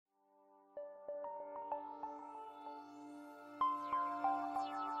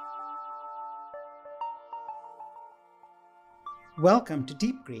Welcome to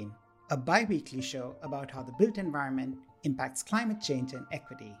Deep Green, a bi-weekly show about how the built environment impacts climate change and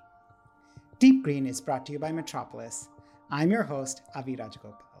equity. Deep Green is brought to you by Metropolis. I'm your host, Avi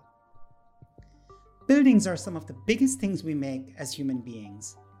Rajagopal. Buildings are some of the biggest things we make as human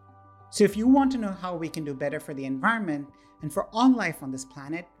beings. So if you want to know how we can do better for the environment and for all life on this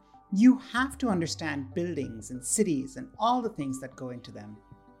planet, you have to understand buildings and cities and all the things that go into them.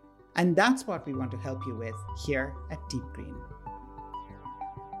 And that's what we want to help you with here at Deep Green.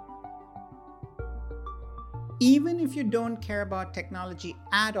 Even if you don't care about technology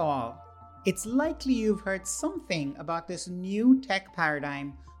at all, it's likely you've heard something about this new tech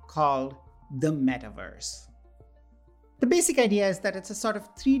paradigm called the metaverse. The basic idea is that it's a sort of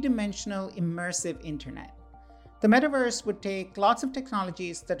three-dimensional immersive internet. The metaverse would take lots of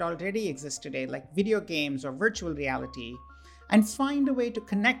technologies that already exist today, like video games or virtual reality, and find a way to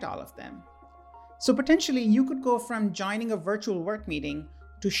connect all of them. So potentially you could go from joining a virtual work meeting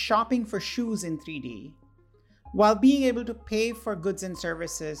to shopping for shoes in 3D, while being able to pay for goods and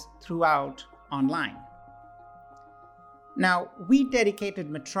services throughout online. Now, we dedicated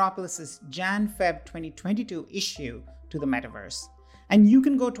Metropolis's Jan-Feb 2022 issue to the metaverse, and you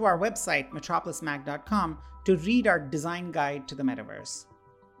can go to our website, metropolismag.com, to read our design guide to the metaverse.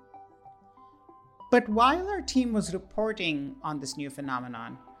 But while our team was reporting on this new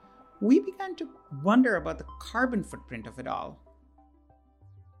phenomenon, we began to wonder about the carbon footprint of it all.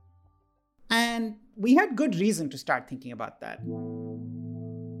 And we had good reason to start thinking about that.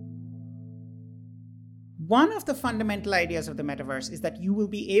 One of the fundamental ideas of the metaverse is that you will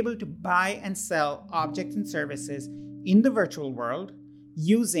be able to buy and sell objects and services in the virtual world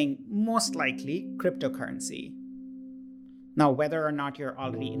using, most likely, cryptocurrency. Now, whether or not you're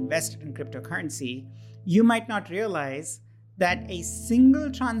already invested in cryptocurrency, you might not realize that a single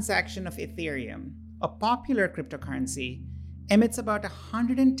transaction of Ethereum, a popular cryptocurrency, emits about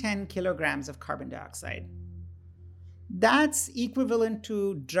 110 kilograms of carbon dioxide. That's equivalent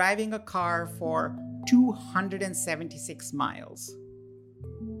to driving a car for 276 miles.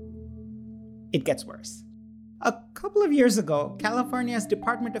 It gets worse. A couple of years ago, California's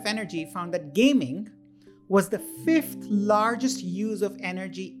Department of Energy found that gaming was the fifth largest use of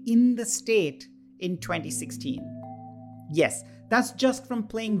energy in the state in 2016. Yes, that's just from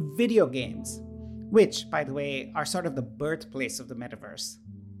playing video games, which, by the way, are sort of the birthplace of the metaverse.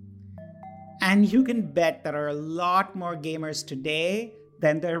 And you can bet there are a lot more gamers today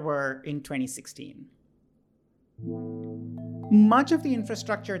than there were in 2016. Much of the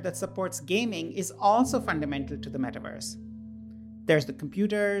infrastructure that supports gaming is also fundamental to the metaverse. There's the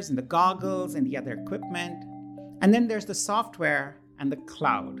computers and the goggles and the other equipment, and then there's the software and the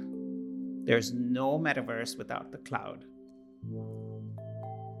cloud. There's no metaverse without the cloud.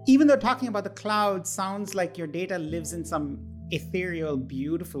 Even though talking about the cloud sounds like your data lives in some ethereal,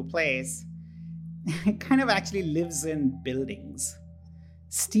 beautiful place, it kind of actually lives in buildings.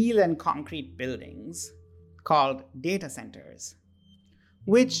 Steel and concrete buildings called data centers,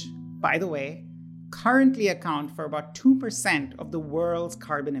 which, by the way, currently account for about 2% of the world's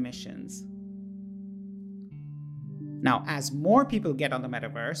carbon emissions. Now, as more people get on the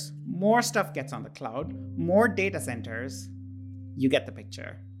metaverse, more stuff gets on the cloud, more data centers, you get the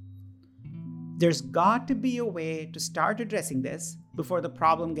picture. There's got to be a way to start addressing this before the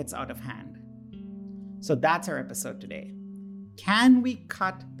problem gets out of hand. So that's our episode today. Can we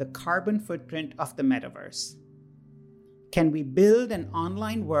cut the carbon footprint of the metaverse? Can we build an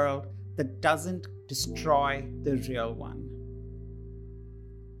online world that doesn't destroy the real one?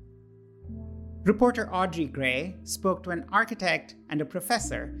 Reporter Audrey Gray spoke to an architect and a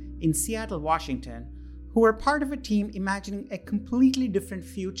professor in Seattle, Washington, who were part of a team imagining a completely different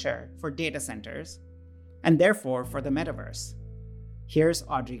future for data centers, and therefore for the metaverse. Here's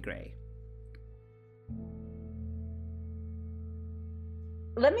Audrey Gray.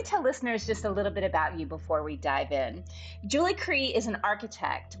 Let me tell listeners just a little bit about you before we dive in. Julie Cree is an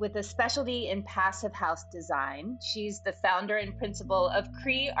architect with a specialty in passive house design. She's the founder and principal of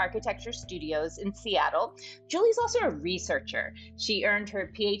Cree Architecture Studios in Seattle. Julie's also a researcher. She earned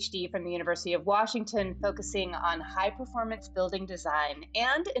her PhD from the University of Washington, focusing on high-performance building design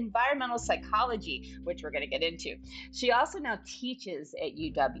and environmental psychology, which we're going to get into. She also now teaches at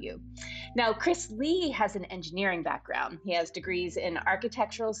UW. Now, Chris Lee has an engineering background. He has degrees in architectural,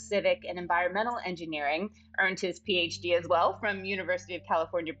 civic, and environmental engineering, earned his PhD as well from University of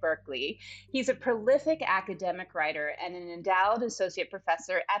California, Berkeley. He's a prolific academic writer and an endowed associate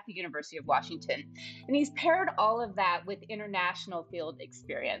professor at the University of Washington. And he's paired all of that with international field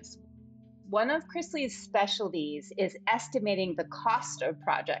experience. One of Chrisley's specialties is estimating the cost of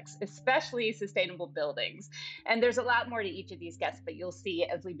projects, especially sustainable buildings. And there's a lot more to each of these guests, but you'll see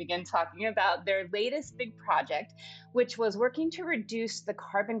as we begin talking about their latest big project, which was working to reduce the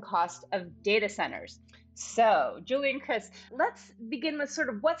carbon cost of data centers. So, Julie and Chris, let's begin with sort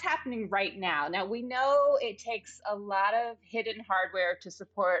of what's happening right now. Now, we know it takes a lot of hidden hardware to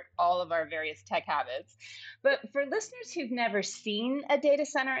support all of our various tech habits. But for listeners who've never seen a data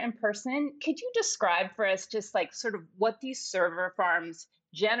center in person, could you describe for us just like sort of what these server farms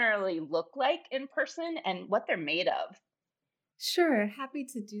generally look like in person and what they're made of? Sure, happy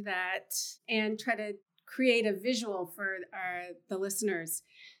to do that and try to create a visual for the listeners.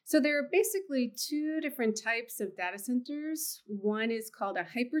 So there are basically two different types of data centers. One is called a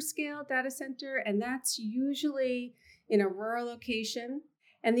hyperscale data center, and that's usually in a rural location.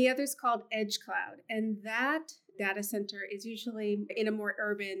 And the other is called edge cloud. And that data center is usually in a more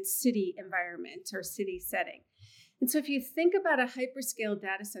urban city environment or city setting. And so if you think about a hyperscale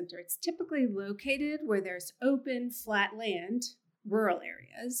data center, it's typically located where there's open, flat land, rural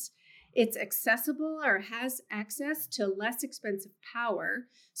areas. It's accessible or has access to less expensive power.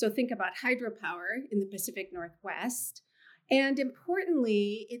 So think about hydropower in the Pacific Northwest. And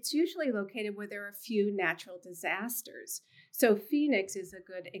importantly, it's usually located where there are few natural disasters. So Phoenix is a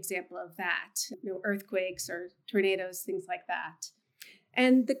good example of that. Earthquakes or tornadoes, things like that.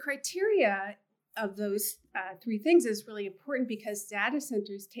 And the criteria of those three things is really important because data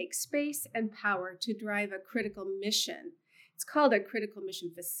centers take space and power to drive a critical mission. It's called a critical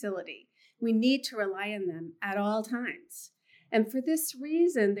mission facility. We need to rely on them at all times. And for this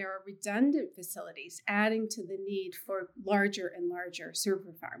reason, there are redundant facilities adding to the need for larger and larger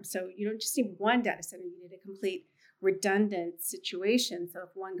server farms. So you don't just need one data center, you need a complete redundant situation. So if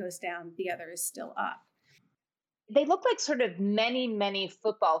one goes down, the other is still up. They look like sort of many, many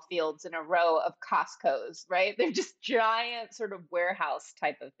football fields in a row of Costco's, right? They're just giant sort of warehouse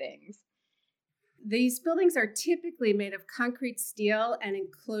type of things. These buildings are typically made of concrete, steel, and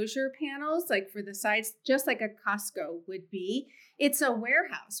enclosure panels, like for the sides, just like a Costco would be. It's a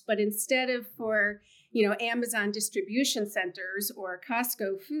warehouse, but instead of for, Amazon distribution centers or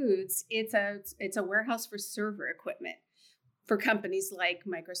Costco foods, it's a warehouse for server equipment for companies like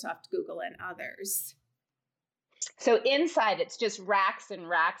Microsoft, Google, and others. So inside, it's just racks and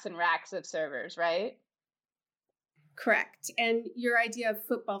racks and racks of servers, right? Correct. And your idea of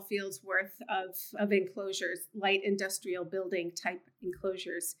football fields worth of enclosures, light industrial building type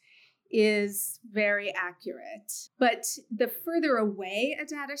enclosures, is very accurate. But the further away a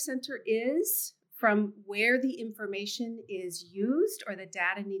data center is from where the information is used or the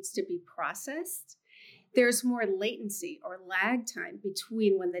data needs to be processed, there's more latency or lag time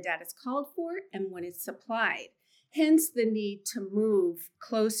between when the data is called for and when it's supplied. Hence the need to move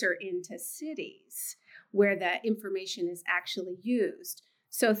closer into cities where that information is actually used.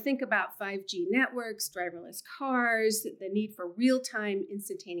 So think about 5G networks, driverless cars, the need for real-time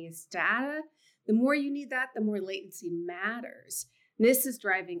instantaneous data. The more you need that, the more latency matters. This is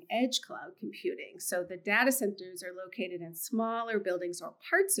driving edge cloud computing. So the data centers are located in smaller buildings or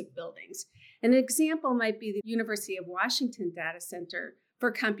parts of buildings. An example might be the University of Washington data center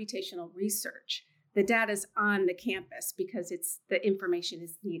for computational research. The data's on the campus because the information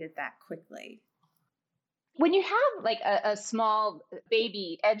is needed that quickly. When you have like a small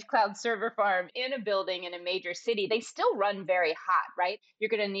baby edge cloud server farm in a building in a major city, they still run very hot, right? You're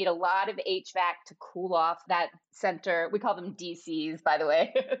going to need a lot of HVAC to cool off that center. We call them DCs, by the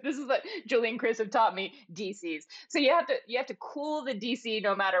way. This is what Julie and Chris have taught me, DCs. So you have to cool the DC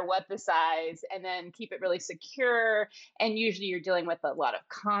no matter what the size, and then keep it really secure. And usually you're dealing with a lot of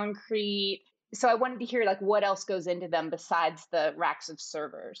concrete. So I wanted to hear like what else goes into them besides the racks of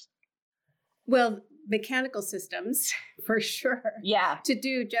servers. Well, mechanical systems, for sure. Yeah. To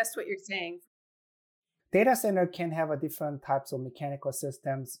do just what you're saying. Data center can have a different types of mechanical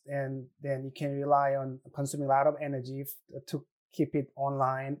systems, and then you can rely on consuming a lot of energy to keep it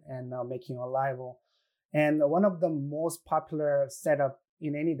online and making it reliable. And one of the most popular setup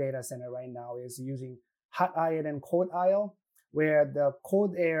in any data center right now is using hot aisle and cold aisle, where the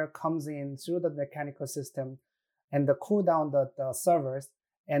cold air comes in through the mechanical system and the cool down the servers.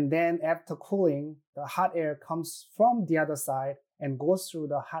 And then after cooling, the hot air comes from the other side and goes through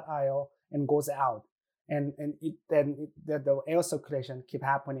the hot aisle and goes out. And the air circulation keep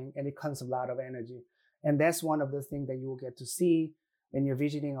happening, and it consumes a lot of energy. And that's one of the things that you will get to see when you're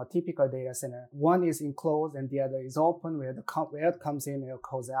visiting a typical data center. One is enclosed and the other is open, where the air comes in, air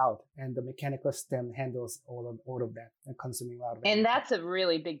goes out, and the mechanical system handles all of that and consuming a lot of energy. And that's a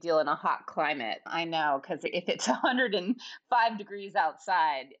really big deal in a hot climate. I know, because if it's 105 degrees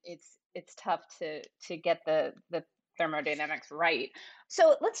outside, it's tough to get the thermodynamics right.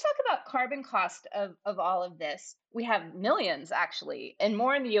 So let's talk about carbon cost of all of this. We have millions, actually, and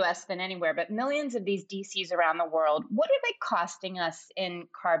more in the US than anywhere, but millions of these DCs around the world. What are they costing us in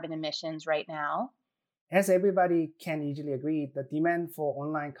carbon emissions right now? As everybody can easily agree, the demand for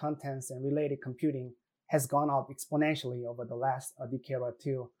online contents and related computing has gone up exponentially over the last decade or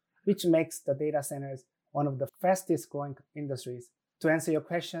two, which makes the data centers one of the fastest growing industries. To answer your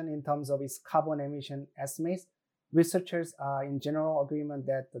question in terms of its carbon emission estimates, researchers are in general agreement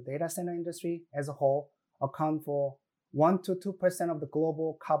that the data center industry as a whole account for 1 to 2% of the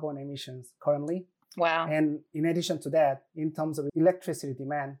global carbon emissions currently. Wow. And in addition to that, in terms of electricity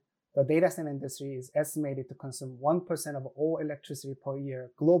demand, the data center industry is estimated to consume 1% of all electricity per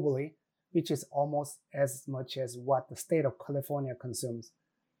year globally, which is almost as much as what the state of California consumes.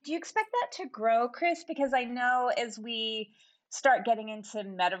 Do you expect that to grow, Chris? Because I know as we start getting into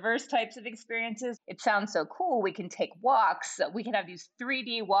metaverse types of experiences, it sounds so cool. We can take walks. We can have these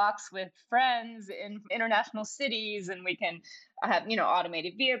 3D walks with friends in international cities, and we can have,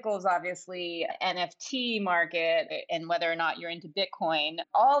 automated vehicles, obviously, NFT market, and whether or not you're into Bitcoin.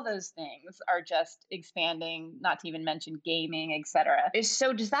 All those things are just expanding, not to even mention gaming, et cetera.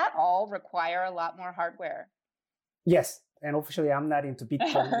 So does that all require a lot more hardware? Yes. And officially, I'm not into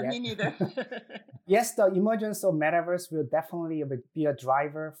Bitcoin yet. Me neither. Yes, the emergence of metaverse will definitely be a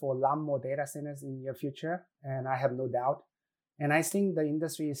driver for a lot more data centers in the near future, and I have no doubt. And I think the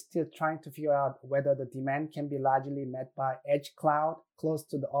industry is still trying to figure out whether the demand can be largely met by edge cloud close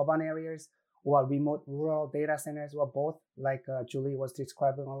to the urban areas or remote rural data centers, or both, like Julie was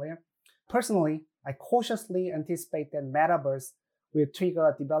describing earlier. Personally, I cautiously anticipate that metaverse will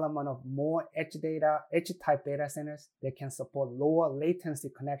trigger development of more edge-type data centers that can support lower latency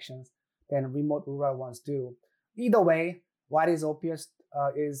connections than remote rural ones do. Either way, what is obvious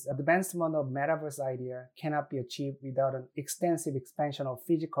is the advancement of metaverse idea cannot be achieved without an extensive expansion of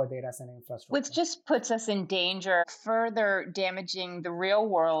physical data center infrastructure. Which just puts us in danger, further damaging the real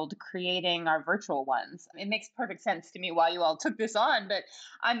world, creating our virtual ones. It makes perfect sense to me why you all took this on, but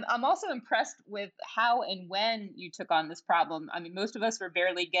I'm also impressed with how and when you took on this problem. I mean, most of us were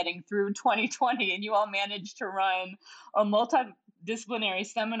barely getting through 2020, and you all managed to run a multidisciplinary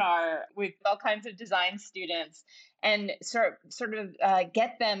seminar with all kinds of design students and sort of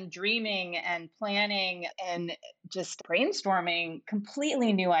get them dreaming and planning and just brainstorming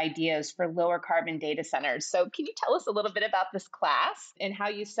completely new ideas for lower carbon data centers. So can you tell us a little bit about this class and how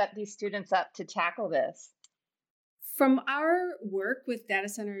you set these students up to tackle this? From our work with data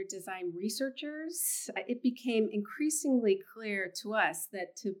center design researchers, it became increasingly clear to us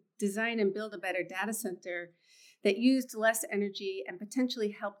that to design and build a better data center that used less energy and potentially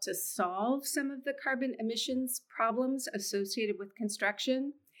helped to solve some of the carbon emissions problems associated with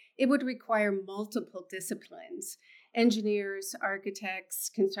construction, it would require multiple disciplines: engineers, architects,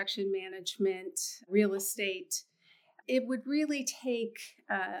 construction management, real estate. It would really take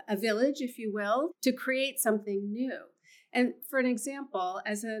a village, if you will, to create something new. And for an example,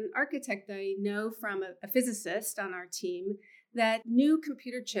 as an architect, I know from a physicist on our team that new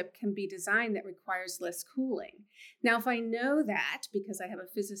computer chip can be designed that requires less cooling. Now, if I know that because I have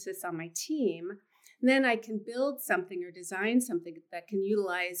a physicist on my team, then I can build something or design something that can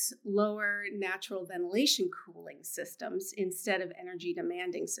utilize lower natural ventilation cooling systems instead of energy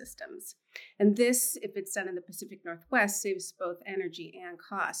demanding systems. And this, if it's done in the Pacific Northwest, saves both energy and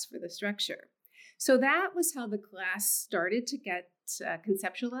cost for the structure. So that was how the class started to get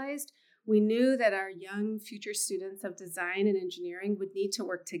conceptualized. We knew that our young future students of design and engineering would need to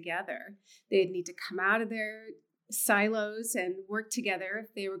work together. They'd need to come out of their silos and work together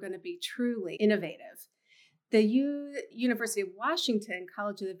if they were going to be truly innovative. The University of Washington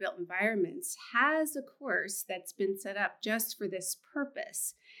College of the Built Environments has a course that's been set up just for this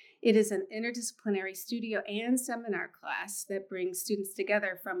purpose. It is an interdisciplinary studio and seminar class that brings students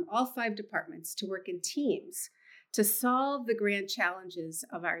together from all 5 departments to work in teams to solve the grand challenges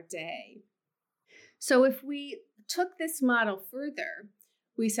of our day. So if we took this model further,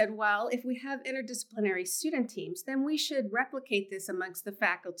 we said, well, if we have interdisciplinary student teams, then we should replicate this amongst the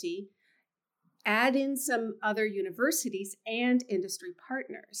faculty, add in some other universities and industry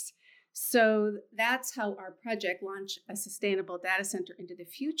partners. So that's how our project, Launch a Sustainable Data Center into the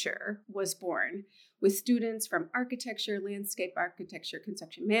Future, was born, with students from architecture, landscape architecture,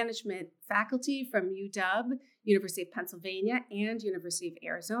 construction management, faculty from UW, University of Pennsylvania and University of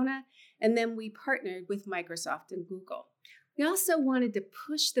Arizona. And then we partnered with Microsoft and Google. We also wanted to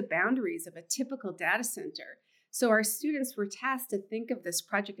push the boundaries of a typical data center. So our students were tasked to think of this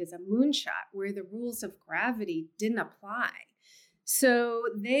project as a moonshot where the rules of gravity didn't apply. So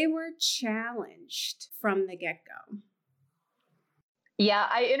they were challenged from the get-go. Yeah,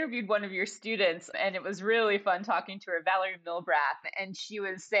 I interviewed one of your students and it was really fun talking to her, Valerie Milbrath, and she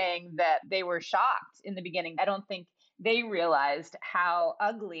was saying that they were shocked in the beginning. I don't think they realized how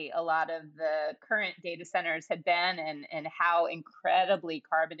ugly a lot of the current data centers had been and how incredibly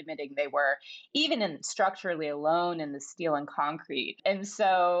carbon emitting they were, even in structurally alone in the steel and concrete. And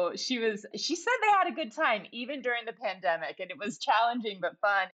so she said they had a good time even during the pandemic, and it was challenging but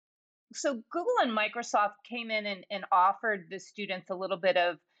fun. So Google and Microsoft came in and offered the students a little bit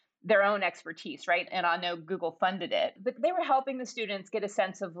of their own expertise, right? And I know Google funded it, but they were helping the students get a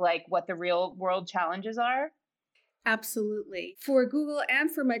sense of like what the real world challenges are. Absolutely. For Google and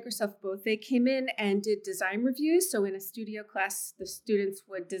for Microsoft both, they came in and did design reviews. So in a studio class, the students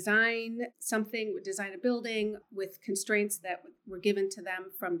would design something, would design a building with constraints that were given to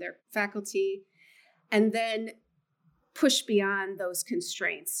them from their faculty, and then push beyond those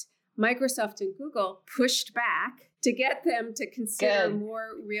constraints. Microsoft and Google pushed back to get them to consider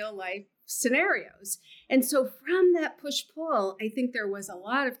more real life scenarios. And so from that push-pull, I think there was a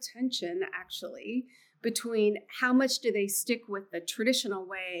lot of tension actually between how much do they stick with the traditional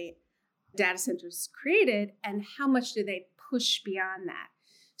way data centers created and how much do they push beyond that.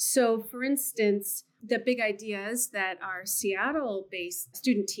 So for instance, the big ideas that our Seattle-based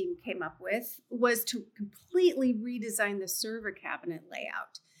student team came up with was to completely redesign the server cabinet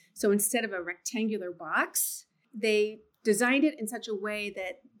layout. So instead of a rectangular box, they designed it in such a way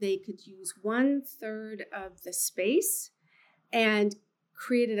that they could use 1/3 of the space and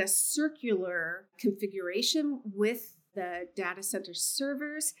created a circular configuration with the data center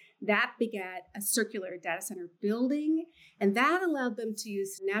servers. That begat a circular data center building, and that allowed them to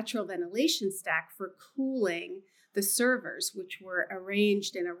use natural ventilation stack for cooling the servers, which were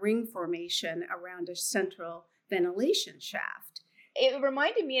arranged in a ring formation around a central ventilation shaft. It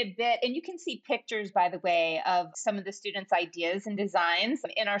reminded me a bit, and you can see pictures, by the way, of some of the students' ideas and designs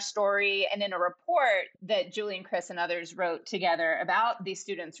in our story and in a report that Julie and Chris and others wrote together about these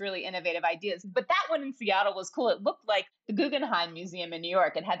students' really innovative ideas. But that one in Seattle was cool. It looked like the Guggenheim Museum in New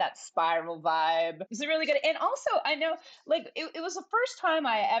York. It had that spiral vibe. It was really good. And also, I know, like, it was the first time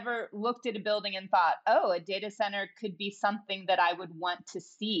I ever looked at a building and thought, oh, a data center could be something that I would want to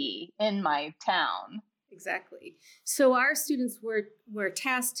see in my town. Exactly. So our students were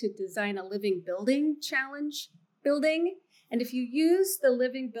tasked to design a living building challenge building. And if you use the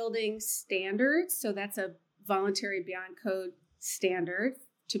living building standards, so that's a voluntary Beyond Code standard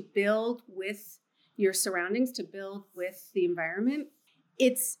to build with your surroundings, to build with the environment,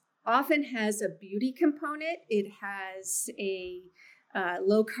 it's often has a beauty component. It has a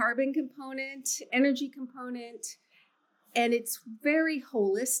low carbon component, energy component, and it's very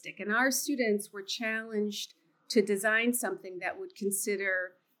holistic. And our students were challenged to design something that would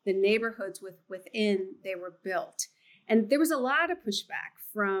consider the neighborhoods within they were built. And there was a lot of pushback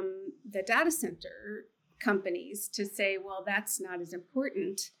from the data center companies to say, well, that's not as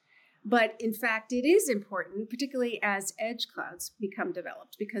important. But in fact, it is important, particularly as edge clouds become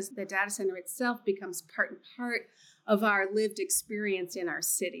developed, because the data center itself becomes part and part of our lived experience in our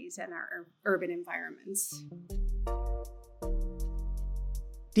cities and our urban environments.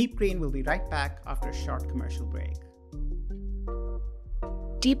 Deep Green will be right back after a short commercial break.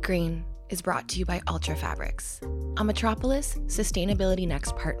 Deep Green is brought to you by Ultra Fabrics, a Metropolis Sustainability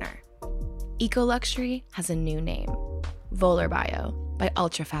Next partner. Eco-luxury has a new name, Volar Bio by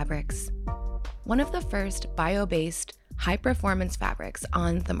Ultra Fabrics, one of the first bio-based high-performance fabrics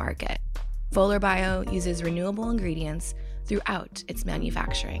on the market. Volar Bio uses renewable ingredients throughout its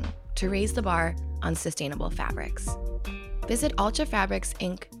manufacturing to raise the bar on sustainable fabrics. Visit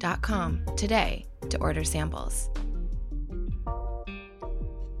ultrafabricsinc.com today to order samples.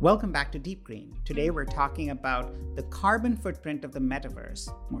 Welcome back to Deep Green. Today we're talking about the carbon footprint of the metaverse,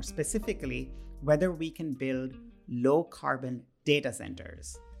 more specifically, whether we can build low-carbon data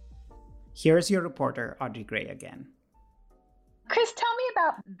centers. Here's your reporter, Audrey Gray again. Chris, tell me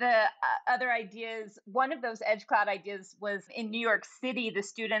about the other ideas. One of those edge cloud ideas was in New York City, the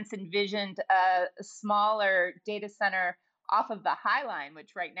students envisioned a smaller data center off of the High Line,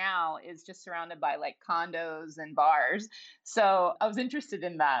 which right now is just surrounded by like condos and bars. So I was interested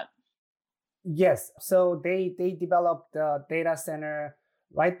in that. Yes, so they developed the data center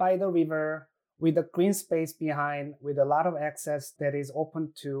right by the river with a green space behind, with a lot of access that is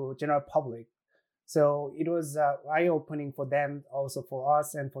open to general public. So it was eye-opening for them, also for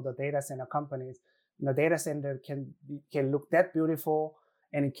us, and for the data center companies. Data center can look that beautiful,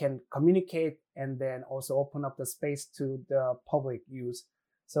 and it can communicate, and then also open up the space to the public use.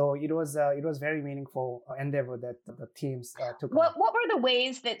 So it was very meaningful endeavor that the teams took on. What were the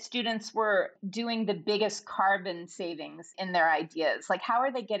ways that students were doing the biggest carbon savings in their ideas? Like, how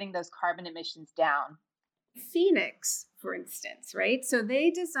are they getting those carbon emissions down? Phoenix, for instance, right? So they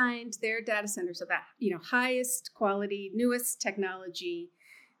designed their data center so that, highest quality, newest technology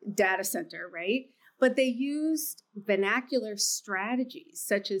data center, right? But they used vernacular strategies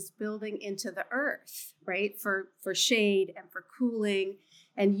such as building into the earth, right? For shade and for cooling,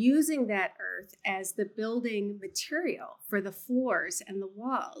 and using that earth as the building material for the floors and the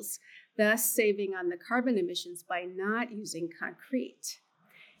walls, thus saving on the carbon emissions by not using concrete.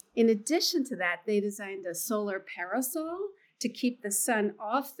 In addition to that, they designed a solar parasol to keep the sun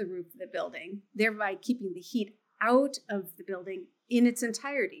off the roof of the building, thereby keeping the heat out of the building in its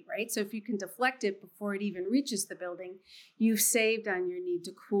entirety, right? So if you can deflect it before it even reaches the building, you've saved on your need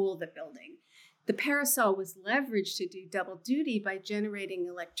to cool the building. The parasol was leveraged to do double duty by generating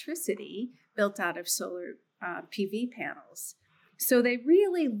electricity built out of solar PV panels. So they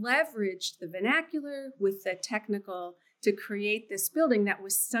really leveraged the vernacular with the technical to create this building that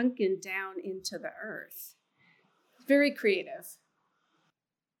was sunken down into the earth. Very creative.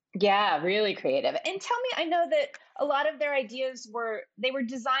 Yeah, really creative. And tell me, I know that a lot of their ideas were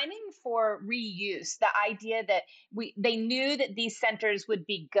designing for reuse. The idea that they knew that these centers would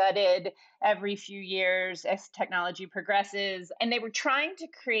be gutted every few years as technology progresses, and they were trying to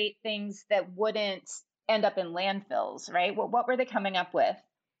create things that wouldn't end up in landfills, right? What were they coming up with?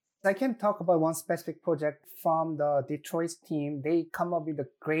 I can talk about one specific project from the Detroit team. They come up with a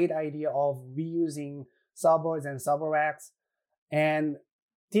great idea of reusing servers and server racks. And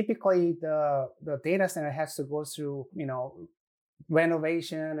typically the data center has to go through,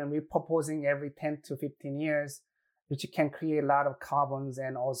 renovation and repurposing every 10 to 15 years, which can create a lot of carbons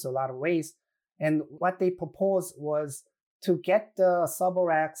and also a lot of waste. And what they proposed was to get the server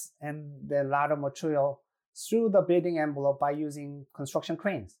racks and the lot of material through the building envelope by using construction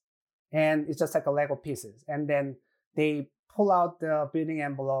cranes. And it's just like a Lego pieces. And then they pull out the building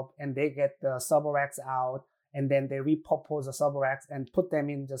envelope and they get the server racks out, and then they repurpose the server racks and put them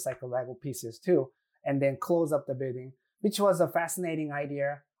in just like a Lego pieces too, and then close up the building, which was a fascinating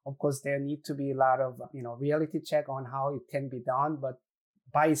idea. Of course, there need to be a lot of, reality check on how it can be done, but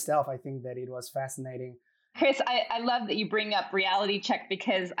by itself, I think that it was fascinating. Chris, I love that you bring up reality check,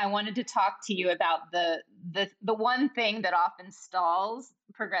 because I wanted to talk to you about the one thing that often stalls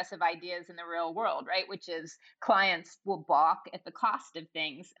progressive ideas in the real world, right? Which is clients will balk at the cost of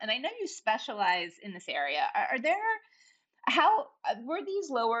things. And I know you specialize in this area. How were these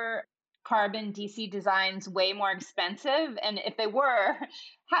lower carbon DC designs way more expensive? And if they were,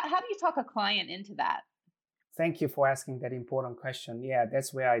 how do you talk a client into that? Thank you for asking that important question. Yeah,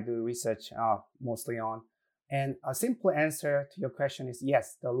 that's where I do research mostly on. And a simple answer to your question is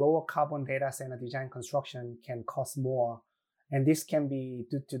yes, the lower carbon data center design construction can cost more. And this can be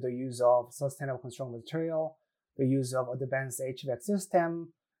due to the use of sustainable construction material, the use of advanced HVAC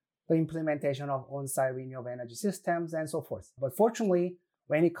system, the implementation of on-site renewable energy systems, and so forth. But fortunately,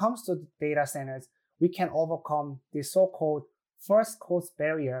 when it comes to data centers, we can overcome the so-called first cost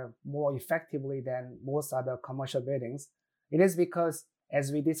barrier more effectively than most other commercial buildings. It is because,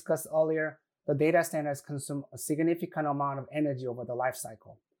 as we discussed earlier, the data centers consume a significant amount of energy over the life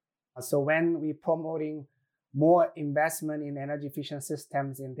cycle. So when we're promoting more investment in energy efficient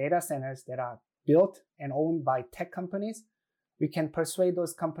systems in data centers that are built and owned by tech companies, we can persuade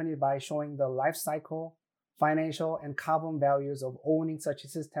those companies by showing the life cycle, financial, and carbon values of owning such a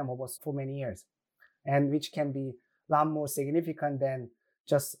system over so many years, and which can be a lot more significant than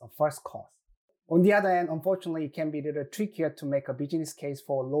just a first cost. On the other hand, unfortunately, it can be a little trickier to make a business case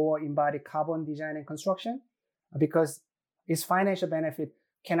for lower embodied carbon design and construction because its financial benefit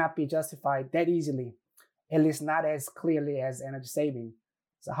cannot be justified that easily, at least not as clearly as energy saving.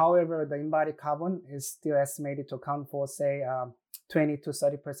 So, however, the embodied carbon is still estimated to account for, say, 20 to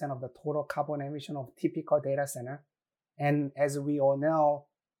 30% of the total carbon emission of typical data center. And as we all know,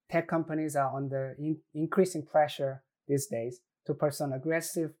 tech companies are under increasing pressure these days to pursue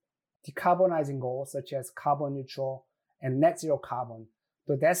aggressive decarbonizing goals such as carbon neutral and net zero carbon.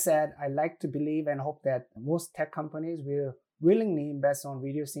 So that said, I like to believe and hope that most tech companies will willingly invest on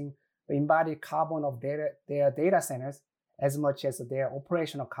reducing the embodied carbon of their data centers as much as their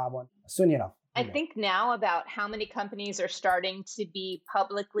operational carbon soon enough. I think now about how many companies are starting to be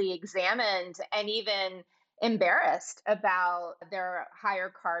publicly examined and even embarrassed about their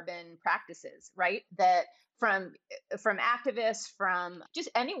higher carbon practices, right? That from activists, from just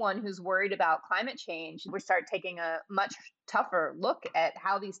anyone who's worried about climate change, we start taking a much tougher look at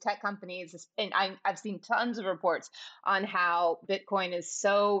how these tech companies, and I've seen tons of reports on how Bitcoin is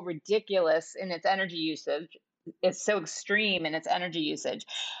so ridiculous in its energy usage. It's so extreme in its energy usage.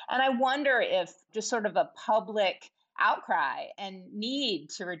 And I wonder if just sort of a public outcry and need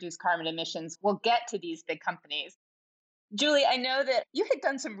to reduce carbon emissions will get to these big companies. Julie, I know that you had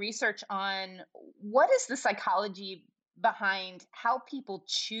done some research on what is the psychology behind how people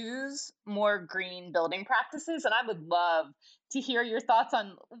choose more green building practices. And I would love to hear your thoughts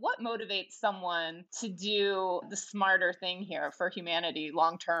on what motivates someone to do the smarter thing here for humanity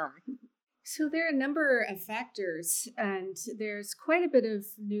long term. So there are a number of factors, and there's quite a bit of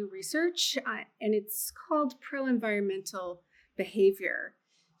new research, and it's called pro-environmental behavior.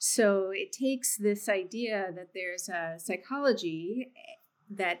 So it takes this idea that there's a psychology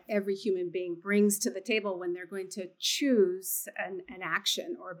that every human being brings to the table when they're going to choose an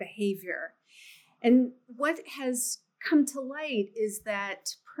action or behavior. And what has come to light is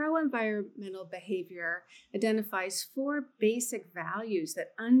that pro-environmental behavior identifies 4 basic values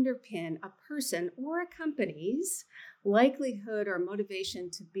that underpin a person or a company's likelihood or motivation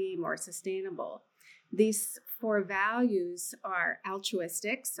to be more sustainable. These 4 values are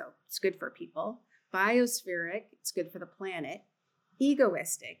altruistic, so it's good for people; biospheric, it's good for the planet;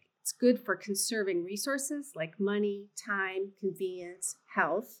 egoistic, it's good for conserving resources like money, time, convenience,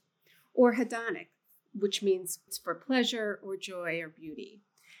 health; or hedonic, which means it's for pleasure or joy or beauty.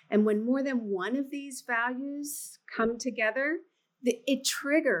 And when more than one of these values come together, it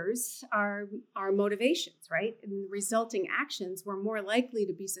triggers our motivations, right? And the resulting actions, we're more likely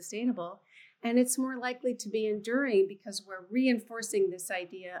to be sustainable, and it's more likely to be enduring because we're reinforcing this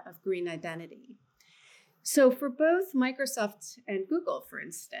idea of green identity. So for both Microsoft and Google, for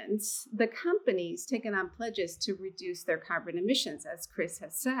instance, the companies taken on pledges to reduce their carbon emissions, as Chris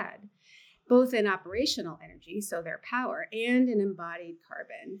has said, both in operational energy, so their power, and in embodied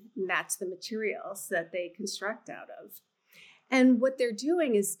carbon. And that's the materials that they construct out of. And what they're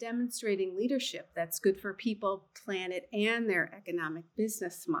doing is demonstrating leadership that's good for people, planet, and their economic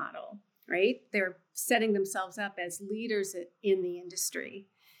business model, right? They're setting themselves up as leaders in the industry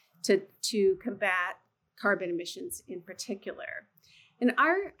to combat carbon emissions in particular. And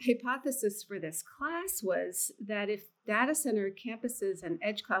our hypothesis for this class was that if data center campuses and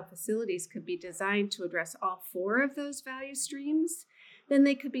edge cloud facilities could be designed to address all 4 of those value streams, then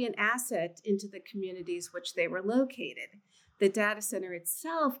they could be an asset into the communities which they were located. The data center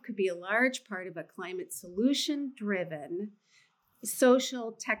itself could be a large part of a climate solution-driven,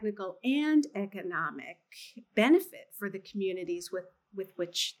 social, technical, and economic benefit for the communities with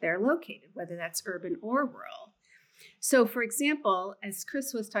which they're located, whether that's urban or rural. So, for example, as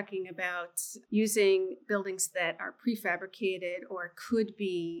Chris was talking about using buildings that are prefabricated or could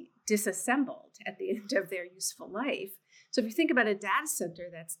be disassembled at the end of their useful life. So if you think about a data center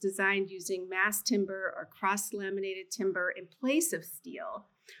that's designed using mass timber or cross-laminated timber in place of steel,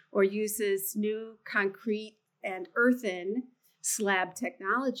 or uses new concrete and earthen slab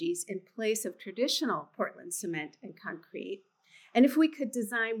technologies in place of traditional Portland cement and concrete, and if we could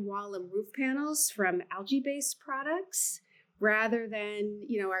design wall and roof panels from algae-based products rather than,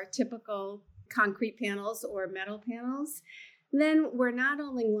 our typical concrete panels or metal panels, then we're not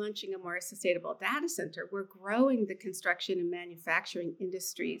only launching a more sustainable data center, we're growing the construction and manufacturing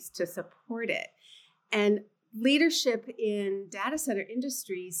industries to support it. And leadership in data center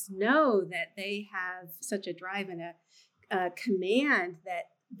industries know that they have such a drive and a command that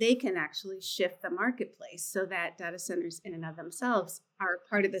they can actually shift the marketplace so that data centers in and of themselves are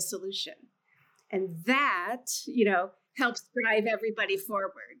part of the solution. And that, helps drive everybody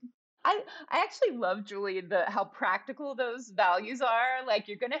forward. I actually love, Julie, how practical those values are. Like,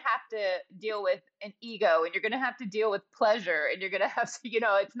 you're going to have to deal with an ego, and you're going to have to deal with pleasure, and you're going to have to,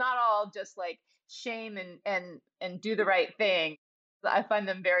 it's not all just like shame and do the right thing. I find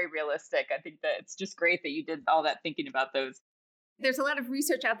them very realistic. I think that it's just great that you did all that thinking about those. There's a lot of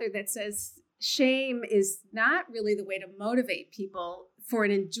research out there that says shame is not really the way to motivate people for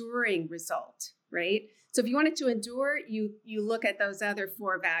an enduring result, right? So if you want it to endure, you look at those other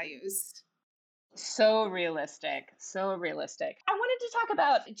 4 values. So realistic, so realistic. I wanted wanted to talk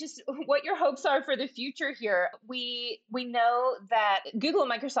about just what your hopes are for the future here. We know that Google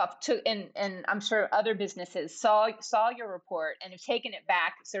and Microsoft took, and I'm sure other businesses saw your report and have taken it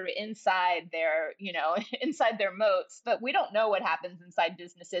back sort of inside their, inside their moats. But we don't know what happens inside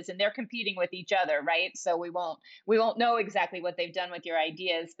businesses, and they're competing with each other, right? So we won't know exactly what they've done with your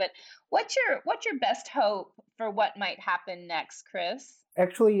ideas. But what's your best hope for what might happen next, Chris?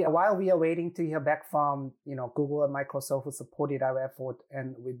 Actually, while we are waiting to hear back from Google and Microsoft who supported our effort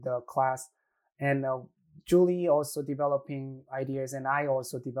and with the class, and Julie also developing ideas, and I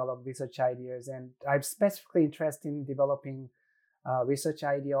also develop research ideas, and I'm specifically interested in developing research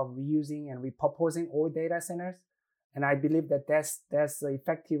idea of reusing and repurposing old data centers, and I believe that that's the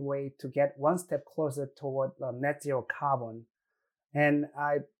effective way to get one step closer toward net zero carbon. And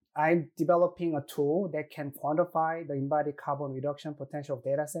I'm developing a tool that can quantify the embodied carbon reduction potential of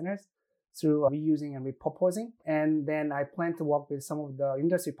data centers through reusing and repurposing. And then I plan to work with some of the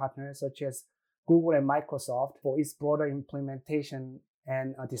industry partners such as Google and Microsoft for its broader implementation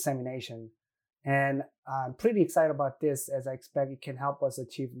and dissemination. And I'm pretty excited about this, as I expect it can help us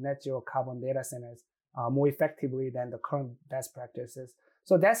achieve net zero carbon data centers more effectively than the current best practices.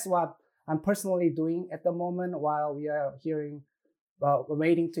 So that's what I'm personally doing at the moment while we are we're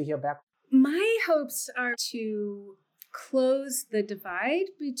waiting to hear back. My hopes are to close the divide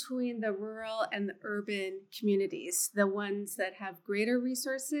between the rural and the urban communities, the ones that have greater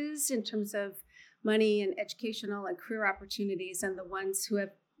resources in terms of money and educational and career opportunities, and the ones who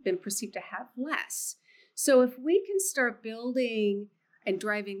have been perceived to have less. So if we can start building and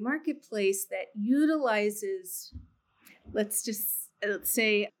driving marketplace that utilizes, let's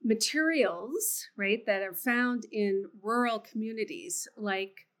say materials, right, that are found in rural communities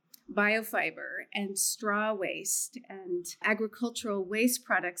like biofiber and straw waste and agricultural waste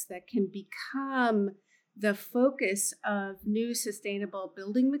products that can become the focus of new sustainable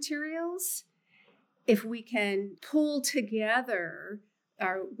building materials. If we can pull together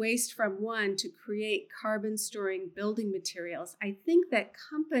our waste from one to create carbon storing building materials, I think that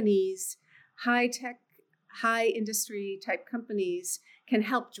companies, high-tech, high industry type companies, can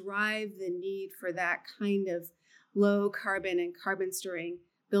help drive the need for that kind of low carbon and carbon storing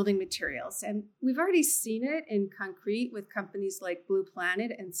building materials. And we've already seen it in concrete with companies like Blue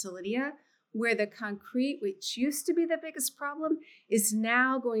Planet and Solidia, where the concrete, which used to be the biggest problem, is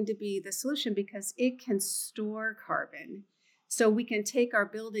now going to be the solution because it can store carbon. So we can take our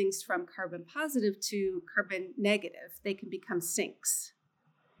buildings from carbon positive to carbon negative. They can become sinks.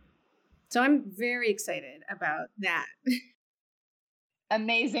 So I'm very excited about that.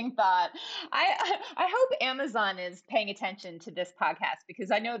 Amazing thought. I hope Amazon is paying attention to this podcast,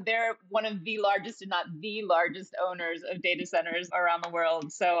 because I know they're one of the largest, if not the largest, owners of data centers around the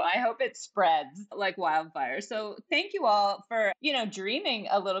world. So I hope it spreads like wildfire. So thank you all for, dreaming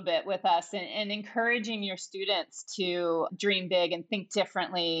a little bit with us and encouraging your students to dream big and think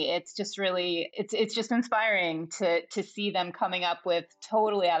differently. It's just really, it's just inspiring to see them coming up with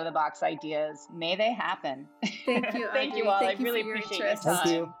totally out of the box ideas. May they happen. Thank you. Thank you all. I really appreciate it.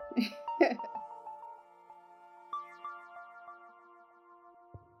 Thank you.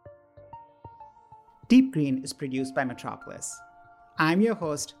 Deep Green is produced by Metropolis. I'm your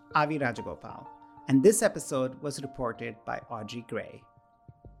host, Avi Rajagopal, and this episode was reported by Audrey Gray.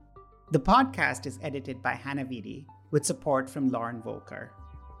 The podcast is edited by Hannah Vitti with support from Lauren Volker.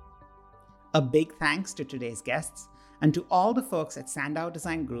 A big thanks to today's guests and to all the folks at Sandow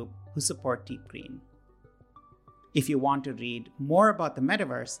Design Group who support Deep Green. If you want to read more about the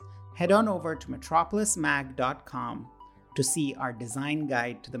metaverse, head on over to metropolismag.com to see our design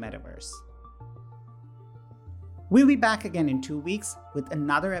guide to the metaverse. We'll be back again in 2 weeks with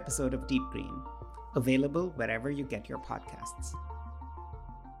another episode of Deep Green, available wherever you get your podcasts.